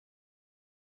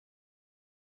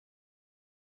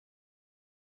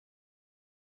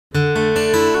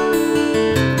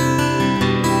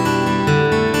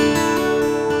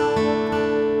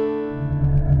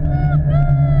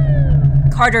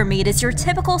Carter Mead is your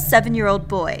typical 7-year-old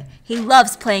boy. He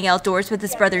loves playing outdoors with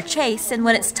his brother Chase, and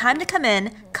when it's time to come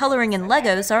in, coloring and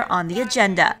Legos are on the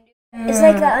agenda. It's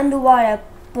like an underwater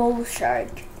bull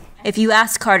shark. If you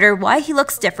ask Carter why he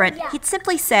looks different, he'd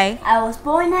simply say, I was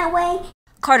born that way.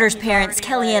 Carter's parents,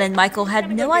 Kellyanne and Michael,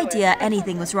 had no idea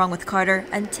anything was wrong with Carter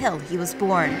until he was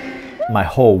born. My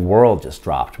whole world just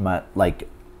dropped. I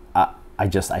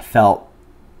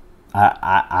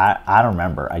don't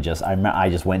remember. I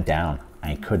just went down.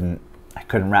 I couldn't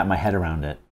wrap my head around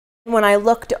it. When I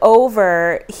looked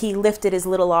over, he lifted his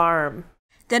little arm.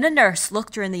 Then a nurse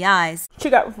looked her in the eyes. She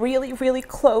got really, really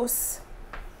close.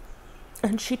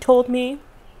 And she told me,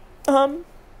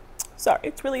 sorry,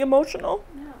 it's really emotional.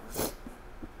 No.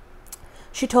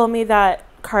 She told me that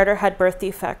Carter had birth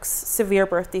defects, severe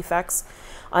birth defects,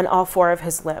 on all 4 of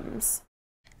his limbs.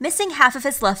 Missing half of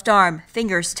his left arm,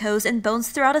 fingers, toes, and bones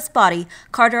throughout his body,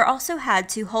 Carter also had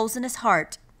 2 holes in his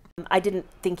heart. I didn't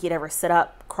think he'd ever sit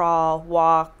up, crawl,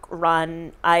 walk,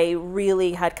 run. I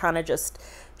really had kind of just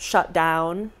shut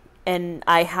down, and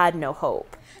I had no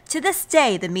hope. To this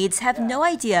day, the Meads have no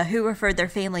idea who referred their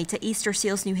family to Easter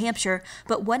Seals, New Hampshire,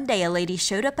 but one day a lady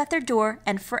showed up at their door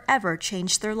and forever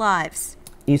changed their lives.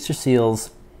 Easter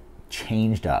Seals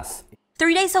changed us.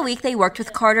 3 days a week they worked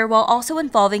with Carter while also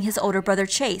involving his older brother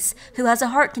Chase, who has a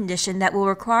heart condition that will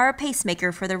require a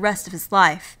pacemaker for the rest of his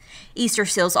life. Easter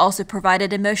Seals also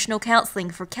provided emotional counseling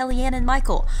for Kellyanne and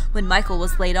Michael. When Michael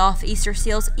was laid off, Easter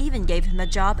Seals even gave him a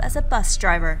job as a bus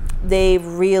driver. They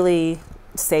really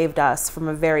saved us from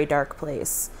a very dark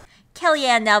place.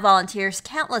 Kellyanne now volunteers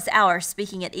countless hours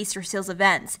speaking at Easter Seals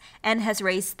events and has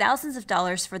raised thousands of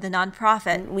dollars for the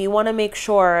nonprofit. We want to make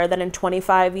sure that in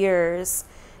 25 years,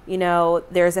 you know,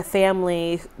 there's a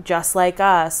family just like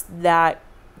us that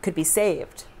could be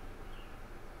saved.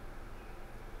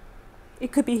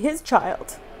 It could be his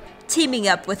child. Teaming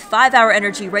up with 5 Hour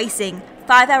Energy Racing,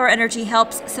 5 Hour Energy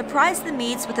helps surprise the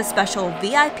Meads with a special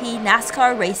VIP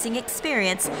NASCAR racing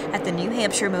experience at the New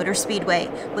Hampshire Motor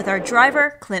Speedway with our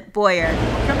driver, Clint Boyer.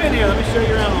 Come in here, let me show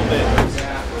you around a little bit.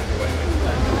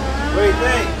 What do you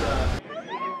think?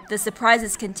 The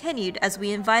surprises continued as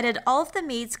we invited all of the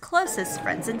Meads' closest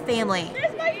friends and family.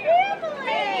 There's my family!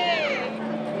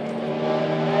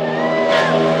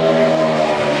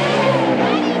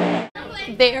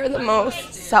 They are the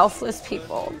most selfless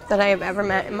people that I have ever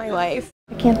met in my life.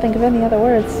 I can't think of any other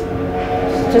words.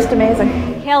 It's just amazing.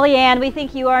 Kellyanne, we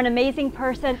think you are an amazing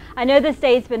person. I know this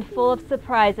day has been full of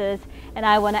surprises, and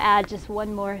I want to add just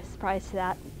one more surprise to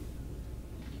that.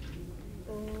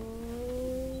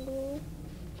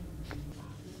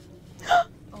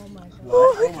 Oh my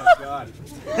God.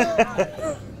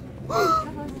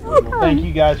 Well, thank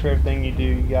you guys for everything you do.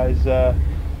 You guys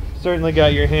certainly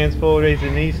got your hands full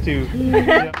raising these 2. 50,000.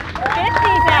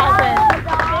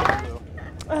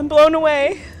 I'm blown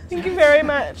away. Thank you very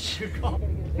much.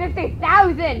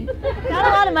 50,000! Not a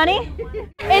lot of money.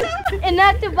 And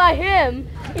that's to buy him.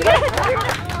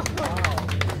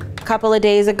 A couple of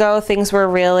days ago, things were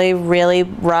really, really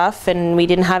rough, and we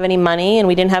didn't have any money and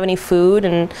we didn't have any food,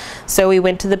 and so we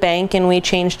went to the bank and we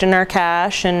changed in our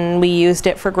cash and we used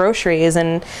it for groceries.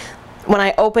 And when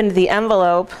I opened the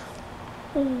envelope,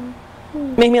 it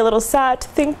made me a little sad to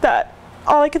think that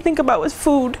all I could think about was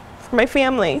food for my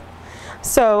family.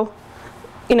 So,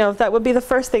 you know, that would be the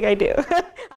first thing I do.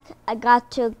 I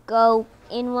got to go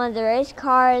in one of the race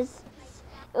cars.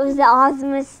 It was the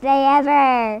awesomest day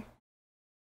ever.